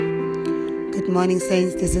Good morning,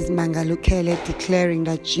 saints. This is Mangalukele declaring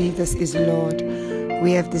that Jesus is Lord.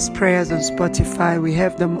 We have these prayers on Spotify, we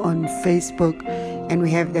have them on Facebook, and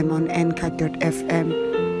we have them on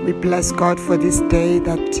Anchor.fm. We bless God for this day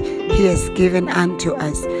that He has given unto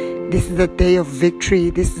us. This is a day of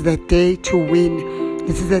victory. This is a day to win.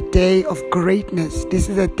 This is a day of greatness. This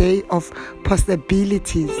is a day of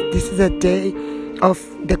possibilities. This is a day of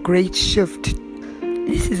the great shift.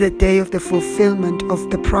 This is a day of the fulfillment of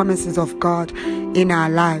the promises of God in our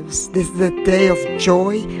lives. This is a day of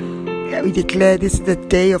joy. We declare this is a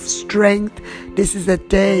day of strength. This is a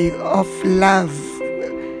day of love,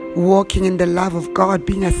 walking in the love of God,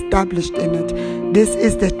 being established in it. This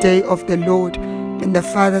is the day of the Lord. And the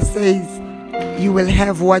Father says, you will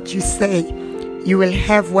have what you say. You will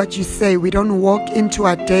have what you say. We don't walk into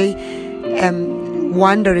our day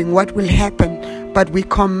wondering what will happen, but we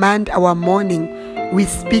command our morning. We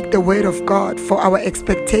speak the word of God, for our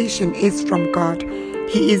expectation is from God.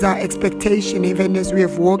 He is our expectation, even as we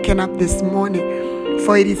have woken up this morning.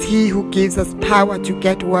 For it is He who gives us power to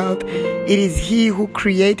get wealth. It is He who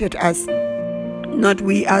created us, not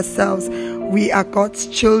we ourselves. We are God's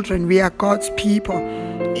children. We are God's people.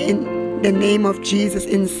 In the name of Jesus,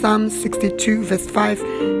 in Psalm 62 verse 5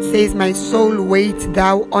 says, my soul waits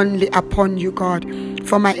thou only upon you, God,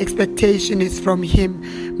 for my expectation is from Him.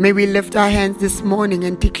 May we lift our hands this morning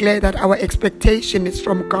and declare that our expectation is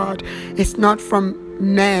from God. It's not from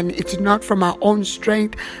man. It's not from our own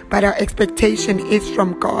strength, but our expectation is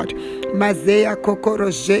from God. Mazea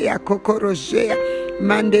kokorojea kokorojea.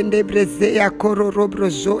 Mandende brezea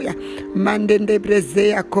kororobrozoya. Mandende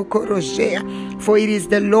brezea kokorojea. For it is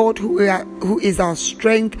the Lord who is our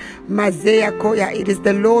strength. Mazea koya. It is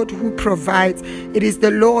the Lord who provides. It is the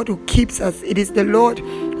Lord who keeps us. It is the Lord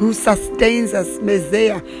who sustains us.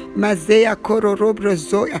 Mazea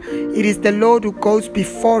kororobrozoya. It is the Lord who goes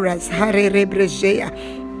before us. Harerebrejea.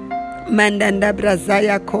 Mandanda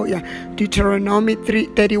brazaya koya. Deuteronomy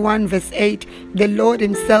 31 verse 8. The Lord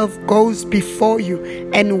Himself goes before you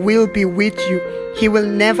and will be with you. He will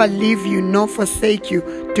never leave you nor forsake you.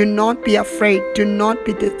 Do not be afraid. Do not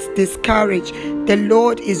be discouraged. The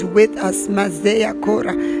Lord is with us. Mazea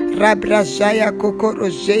kora. Rabrajaya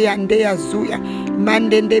kokorojea ndea zuya.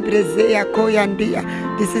 Mandende brezea koyandia.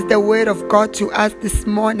 This is the word of God to us this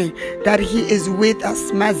morning, that He is with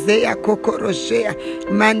us. Mazea kokorojea.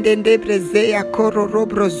 Mandende brezea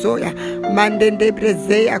kororobrozoya. Mandende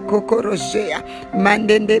brezea kokorojea.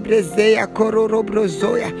 Mandende brezea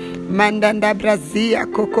kororobrozoya. Mandanda brazia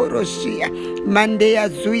kokoroshia. Mandea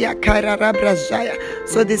zuya kararabrajaya.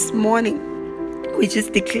 So this morning, we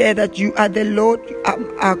just declare that you are the Lord,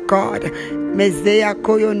 our God. Mezea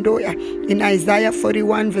koyondoya. In Isaiah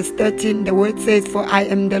 41 verse 13, the word says, for I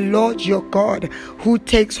am the Lord your God, who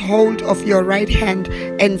takes hold of your right hand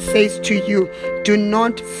and says to you, do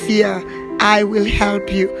not fear, I will help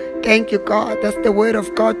you. Thank you, God. That's the word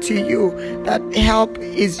of God to you, that help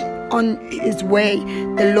is on His way.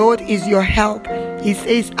 The Lord is your help. He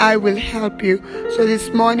says, I will help you. So this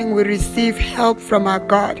morning we receive help from our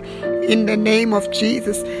God. In the name of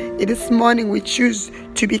Jesus, this morning we choose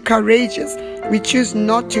to be courageous. We choose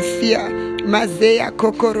not to fear. Mazea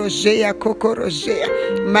kokorojea kokorojea.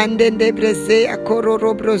 Mandende brezea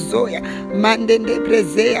kororobrozoya. Mandende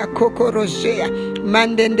brezea kokorojea.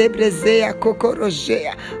 Mandende brezea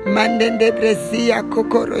kokorojea. Mandende brezea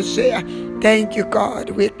kokorojea. Thank you, God.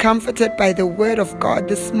 We're comforted by the word of God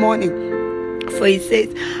this morning. For He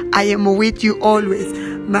says, I am with you always.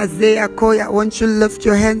 Mazea koya. Won't you lift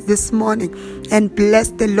your hands this morning and bless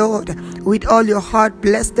the Lord with all your heart?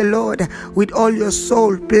 Bless the Lord with all your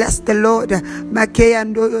soul. Bless the Lord. Makeya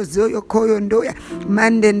ndoyo zoyo koyo ndoya.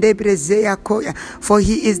 Mandende brezea koya. For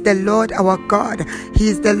He is the Lord our God. He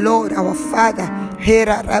is the Lord our Father.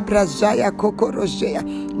 Hera rabrajaya kokorojea.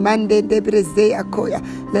 Mandende brezea koya.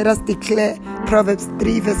 Let us declare Proverbs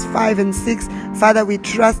 3 verse 5 and 6. Father, we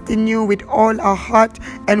trust in you with all our heart,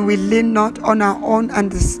 and we lean not on our own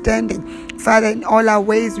understanding. Father, in all our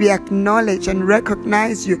ways we acknowledge and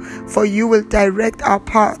recognize you, for you will direct our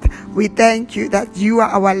path. We thank you that you are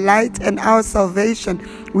our light and our salvation.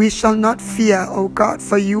 We shall not fear, O God,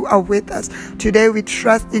 for you are with us. Today we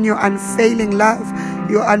trust in your unfailing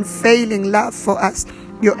love for us.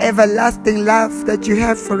 Your everlasting love that you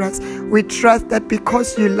have for us. We trust that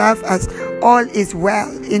because you love us, all is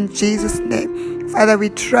well in Jesus' name. Father, we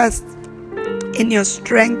trust in your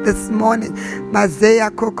strength this morning.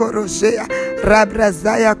 Mazea kokorojea.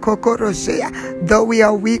 Rabrazaya kokorojea. Though we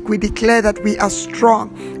are weak, we declare that we are strong.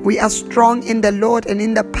 We are strong in the Lord and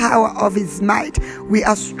in the power of his might. We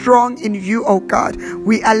are strong in you, O God.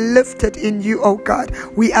 We are lifted in you, O God.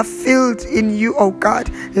 We are filled in you, O God.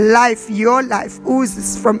 Life, your life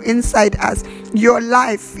oozes from inside us. Your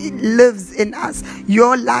life lives in us.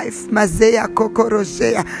 Your life, Mazea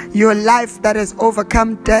Kokorosea, your life that has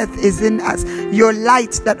overcome death is in us. Your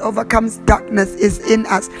light that overcomes darkness is in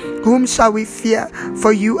us. Whom shall we fear?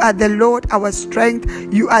 For you are the Lord our strength.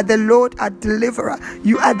 You are the Lord our deliverer.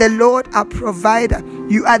 You are the Lord our provider.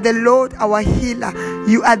 You are the Lord our healer.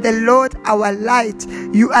 You are the Lord our light.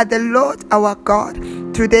 You are the Lord our God.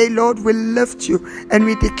 Today, Lord, we lift you and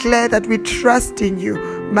we declare that we trust in you.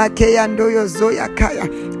 Our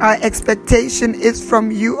expectation is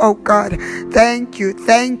from you, O God. Thank you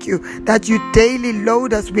that you daily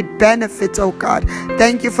load us with benefits, O God.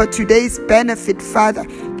 Thank you for today's benefit, Father.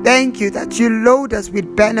 Thank you that you load us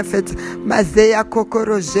with benefits.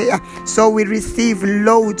 So we receive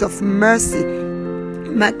loads of mercy.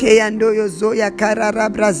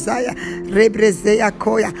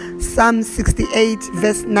 Psalm 68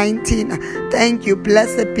 verse 19. Thank you.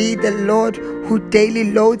 Blessed be the Lord who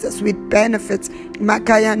daily loads us with benefits.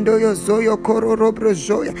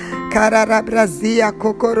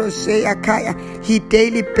 He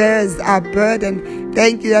daily bears our burden.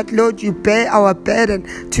 Thank you that, Lord, you bear our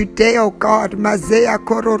burden today, O God. Mazea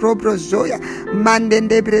kororobrozoya,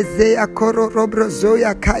 mandende brezea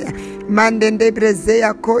kororobrozoya kaya, mandende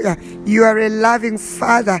brezea koya. You are a loving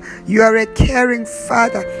Father. You are a caring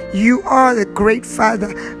Father. You are the great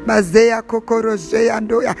Father. Mazea kokorozeya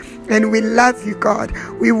ndoya, and we love you, God.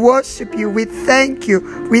 We worship you. We thank you.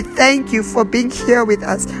 We thank you for being here with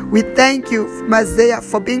us. We thank you, Mazea,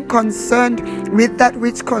 for being concerned with that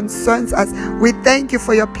which concerns us. We thank you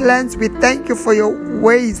for your plans. We thank you for your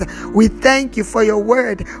ways. We thank you for your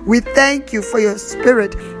word. We thank you for your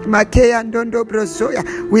spirit.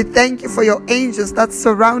 We thank you for your angels that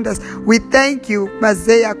surround us. We thank you,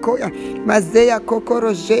 Mazea Koya, Mazea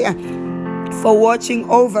Kokorojea, for watching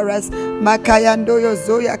over us. Makayandoyo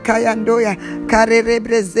Zoya Kayandoya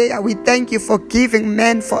Karerebrezea. We thank you for giving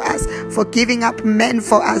men for us, for giving up men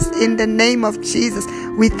for us in the name of Jesus.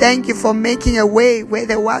 We thank you for making a way where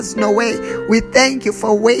there was no way. We thank you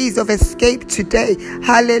for ways of escape today.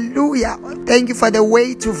 Hallelujah. Thank you for the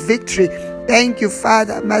way to victory. Thank you,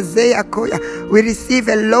 Father. Mazea Koya. We receive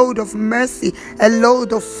a load of mercy, a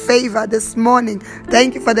load of favor this morning.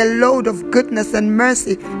 Thank you for the load of goodness and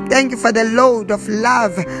mercy. Thank you for the load of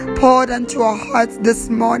love poured into our hearts this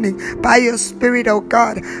morning by your Spirit, oh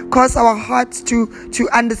God. Cause our hearts to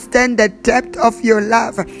understand the depth of your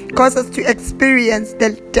love. Cause us to experience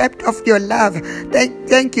the depth of your love.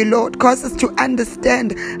 Thank you, Lord. Cause us to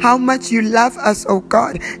understand how much you love us, oh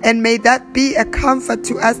God. And may that be a comfort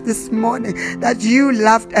to us this morning, that you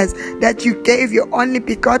loved us, that you gave your only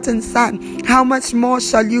begotten Son. How much more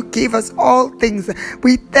shall you give us all things?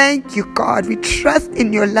 We thank you, God. We trust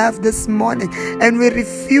in your love this morning, and we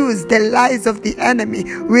refuse the lies of the enemy.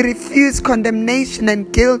 We refuse condemnation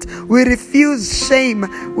and guilt. We refuse shame.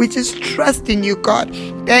 We just trust in you, God.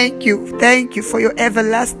 Thank you for your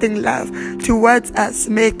everlasting love towards us.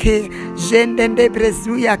 Meke jendende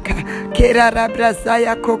brezuyaka kerara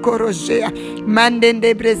brazaya kokorojea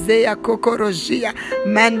mandende brezea kokorojea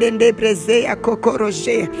mandende brezea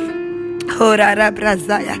kokorojea.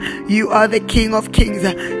 You are the King of Kings.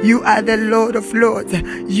 You are the Lord of Lords.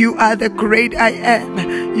 You are the great I am.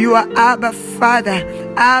 You are Abba Father.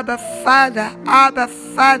 Abba Father. Abba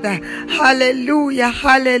Father. Hallelujah.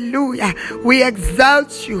 Hallelujah. We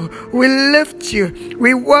exalt you. We lift you.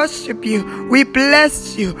 We worship you. We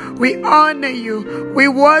bless you. We honor you. We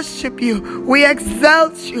worship you. We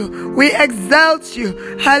exalt you. We exalt you.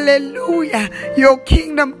 Hallelujah. Your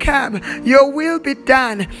kingdom come. Your will be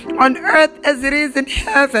done on earth as it is in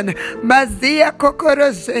heaven. Mazia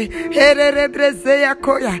kokorose, hererebrezea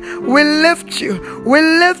koya. We lift you. We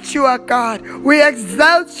lift you, our God. We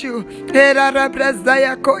exalt you.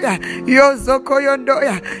 Hererebrezea koya.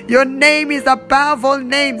 Yozokoyondoya. Your name is above all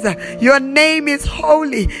names. Your name is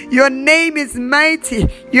holy. Your name is mighty.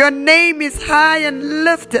 Your name is high and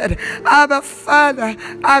lifted. Abba Father,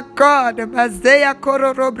 our God. Mazea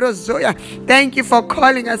kororobrozoya. Thank you for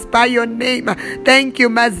calling us by your name. Thank you,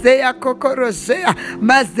 Mazea kokorozea,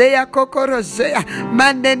 mazea kokorozea,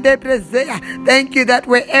 mandende brezea. Thank you that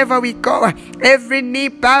wherever we go, every knee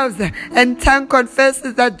bows and tongue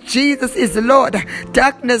confesses that Jesus is Lord.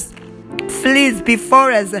 Darkness flees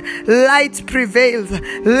before us. Light prevails.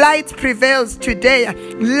 Light prevails today.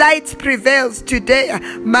 Light prevails today.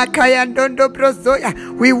 Makayandondo brozoya.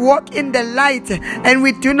 We walk in the light and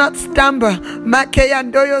we do not stumble.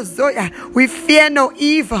 Makayandoyo zoya. We fear no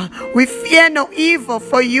evil. We fear no evil,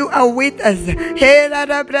 for you are with us.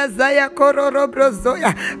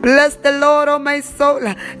 Bless the Lord, O my soul,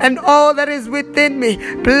 and all that is within me.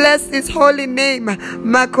 Bless his holy name.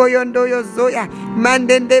 Makoyondoyo zoya.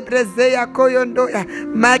 Mandende brezeya koyondoya.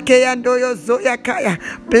 Makeyandoyo zoya kaya.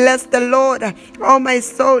 Bless the Lord, O my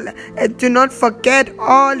soul, and do not forget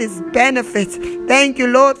all his benefits. Thank you,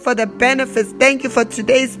 Lord, for the benefits. Thank you for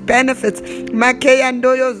today's benefits.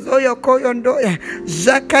 Makeyandoyo zoyo koyondoya.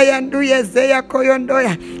 Zakayanduya zeya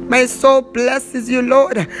koyondoya. My soul blesses you,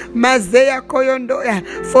 Lord. Mazeya koyondoya.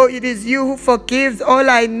 For it is you who forgives all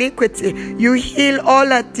our iniquity. You heal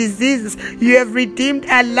all our diseases. You have redeemed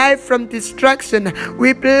our life from destruction.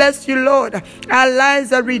 We bless you, Lord. Our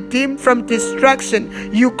lives are redeemed from destruction.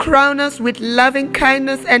 You crown us with loving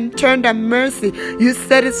kindness and tender mercy. You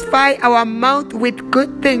satisfy our mouth with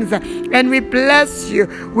good things. And we bless you.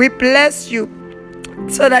 We bless you,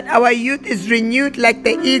 so that our youth is renewed like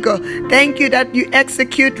the eagle. Thank you that you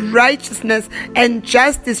execute righteousness and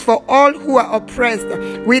justice for all who are oppressed.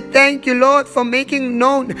 We thank you, Lord, for making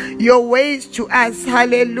known your ways to us.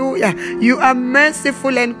 Hallelujah. You are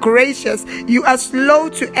merciful and gracious. You are slow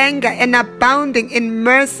to anger and abounding in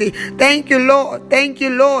mercy. Thank you, Lord. Thank you,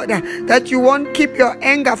 Lord, that you won't keep your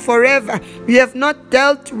anger forever. You have not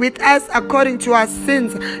dealt with us according to our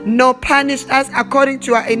sins, nor punished us according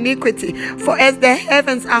to our iniquity. For as the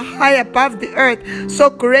heavens are high above the earth, so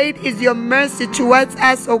great is your mercy towards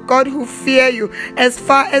us, O God, who fear you. As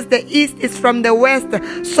far as the east is from the west,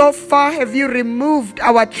 so far have you removed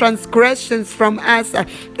our transgressions from us.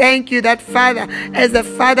 Thank you that, Father, as a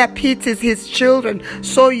father pities his children,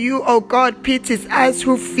 so you, O God, pities us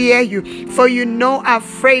who fear you. For you know our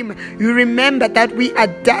frame. You remember that we are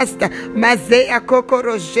dust. Thank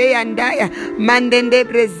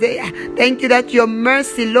you that your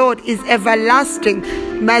mercy, Lord, is everlasting.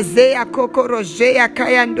 Thank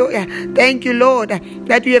you, Lord,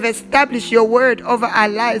 that you have established your word over our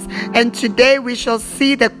lives. And today we shall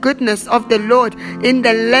see the goodness of the Lord in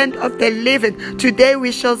the land of the living. Today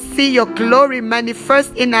we shall see your glory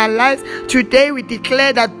manifest in our lives. Today we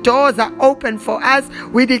declare that doors are open for us.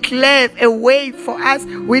 We declare a way for us.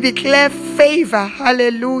 We declare favor.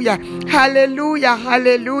 Hallelujah. Hallelujah.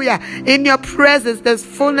 Hallelujah. In your presence there's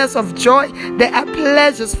fullness of joy. There are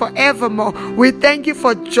pleasures forevermore. We thank you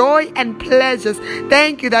for joy and pleasures.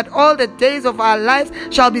 Thank you that all the days of our lives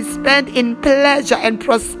shall be spent in pleasure and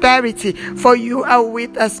prosperity, for you are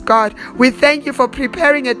with us, God. We thank you for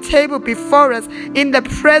preparing a table before us in the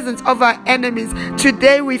presence of our enemies.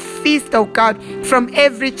 Today we feast, oh God, from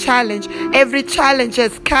every challenge. Every challenge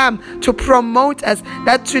has come to promote us.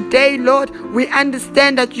 That today, Lord, we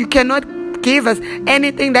understand that you cannot give us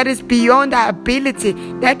anything that is beyond our ability,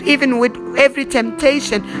 that even with every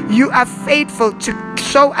temptation, you are faithful to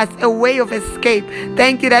show us a way of escape.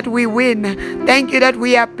 Thank you that we win. Thank you that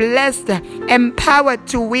we are blessed, empowered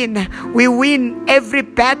to win. We win every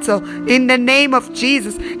battle in the name of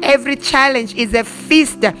Jesus. Every challenge is a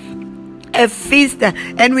feast,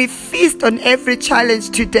 and we feast on every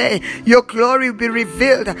challenge today. Your glory will be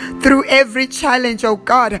revealed through every challenge, oh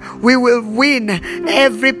God. We will win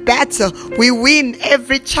every battle. We win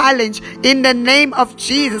every challenge in the name of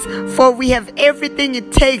Jesus, for we have everything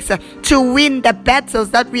it takes to win the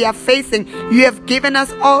battles that we are facing. You have given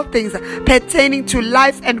us all things pertaining to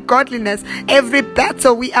life and godliness. Every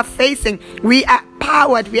battle we are facing, we are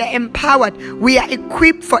empowered, we are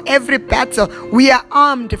equipped for every battle, we are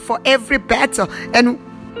armed for every battle, and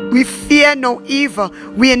we fear no evil.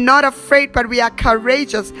 We are not afraid, but we are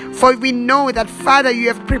courageous, for we know that, Father, you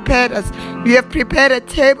have prepared us. You have prepared a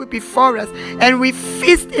table before us, and we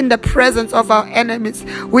feast in the presence of our enemies.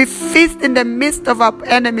 We feast in the midst of our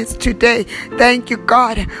enemies today. Thank you,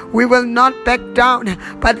 God. We will not back down,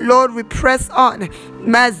 but Lord, we press on.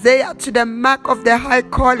 Mazea, to the mark of the high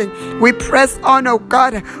calling. We press on, oh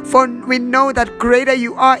God, for we know that greater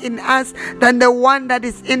you are in us than the one that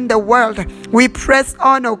is in the world. We press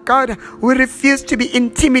on, oh God. We refuse to be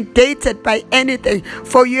intimidated by anything,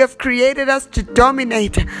 for you have created us to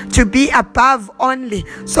dominate, to be above only.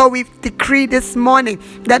 So we decree this morning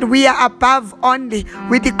that we are above only.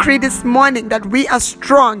 We decree this morning that we are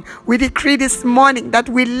strong. We decree this morning that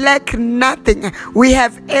we lack nothing. We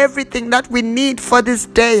have everything that we need for this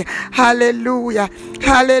day. Hallelujah.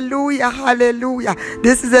 Hallelujah. Hallelujah.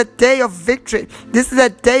 This is a day of victory. This is a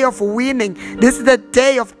day of winning. This is a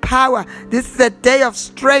day of power. This is a day of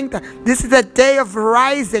strength. strength. This is a day of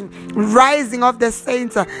rising of the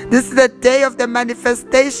saints. This is a day of the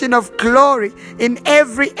manifestation of glory in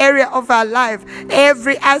every area of our life,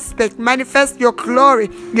 every aspect. Manifest your glory,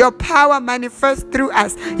 your power manifest through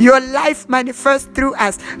us, your life manifest through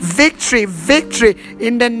us. Victory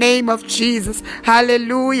in the name of Jesus.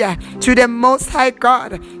 Hallelujah. To the Most High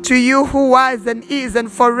God, to you who was and is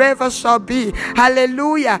and forever shall be.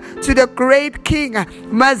 Hallelujah. To the great King,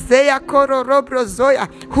 Mazea Kororobrozoya,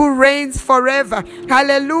 who reigns forever.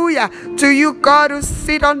 Hallelujah. To you, God, who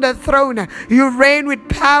sit on the throne, you reign with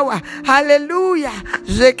power. Hallelujah.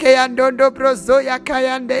 To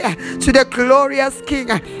the glorious King.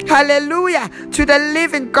 Hallelujah. To the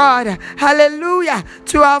living God. Hallelujah.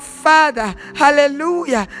 To our Father.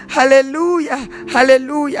 Hallelujah. Hallelujah.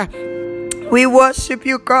 Hallelujah. We worship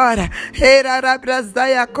you, God.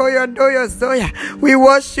 We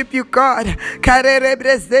worship you, God.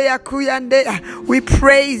 We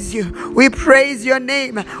praise you. We praise your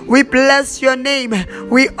name. We bless your name.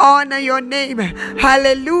 We honor your name.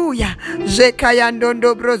 Hallelujah.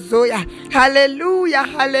 Hallelujah.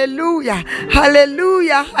 Hallelujah.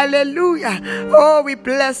 Hallelujah. Hallelujah. Oh, we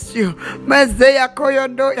bless you.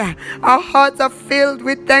 Our hearts are filled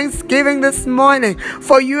with thanksgiving this morning,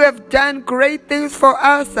 for you have done great things for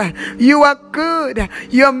us. You are good.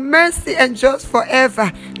 Your mercy endures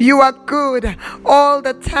forever. You are good all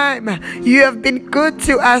the time. You have been good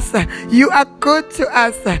to us. You are good to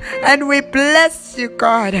us. And we bless you,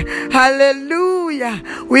 God. Hallelujah.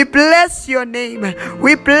 We bless your name.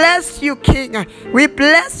 We bless you, King. We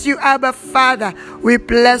bless you, Abba Father. We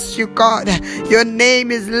bless you, God. Your name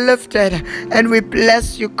is lifted and we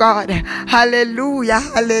bless you, God. Hallelujah.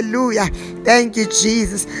 Hallelujah. Thank you,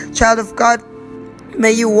 Jesus. Child of God,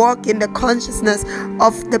 may you walk in the consciousness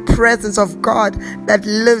of the presence of God that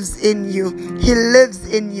lives in you. He lives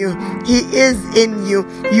in you. He is in you.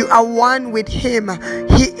 You are one with Him.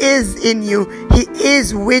 He is in you. He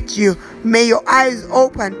is with you. May your eyes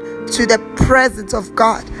open to the presence of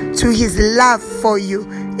God, to His love for you.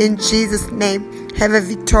 In Jesus' name, have a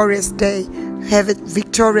victorious day. Have a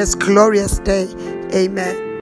victorious, glorious day. Amen.